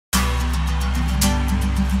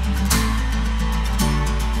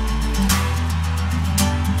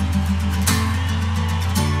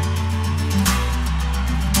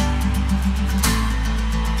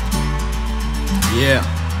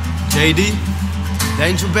JD,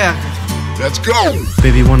 Danchel Berger. Let's go!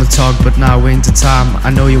 Baby wanna talk but now ain't the time. I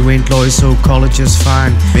know you ain't loyal so call it just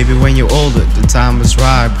fine. Maybe when you're older the time is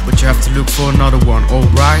ripe, but you have to look for another one,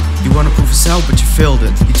 alright? You wanna prove yourself but you failed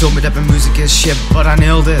it. You told me that my music is shit but I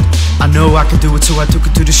nailed it. I know I can do it so I took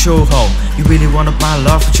it to the show hall. You really wanted my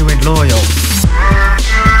love but you ain't loyal.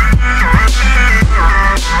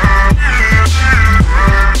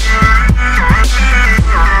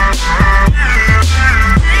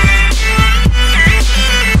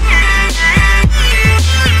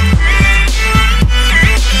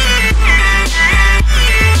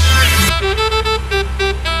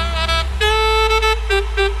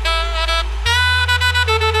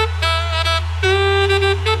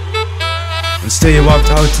 Still you walked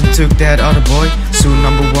out and took that other boy. Soon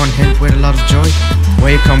 #1 hit with a lot of joy.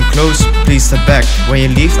 When you come close, please step back. When you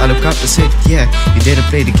leave, I look up and said, yeah, you didn't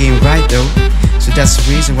play the game right though. So that's the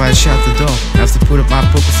reason why I shut the door. I have to put up my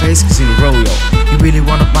poker face cause in the row, yo. You really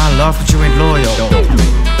wanted my love but you ain't loyal.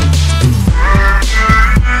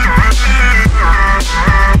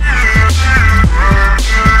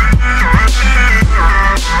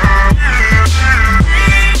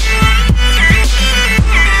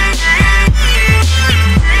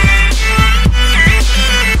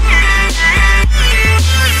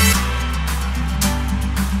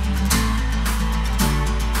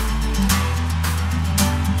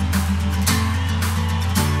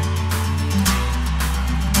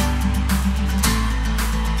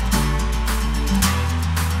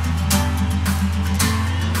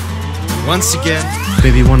 Once again,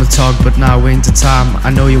 baby wanna talk but now ain't the time. I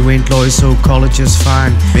know you ain't loyal so call it just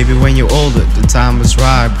fine. Maybe when you're older the time is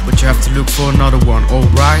ripe, but you have to look for another one,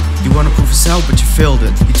 alright? You wanna prove yourself but you failed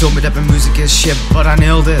it. You told me that my music is shit but I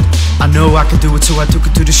nailed it. I know I can do it so I took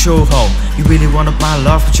it to the show hall. You really wanted my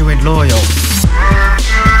love but you ain't loyal.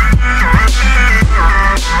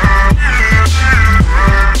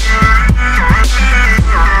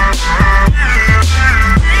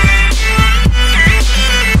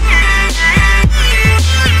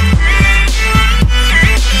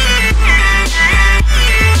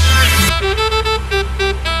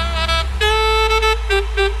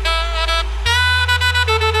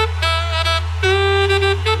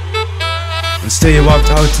 Still you walked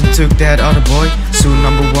out and took that other boy. Soon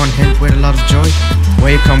 #1 hit with a lot of joy.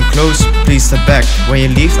 When you come close, please step back. When you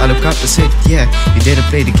leave, I look up and said, yeah, you didn't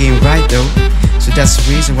play the game right though. So that's the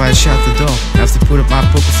reason why I shut the door. I have to put up my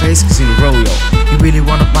poker face cause in the row, yo. You really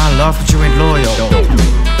wanted my love but you ain't loyal.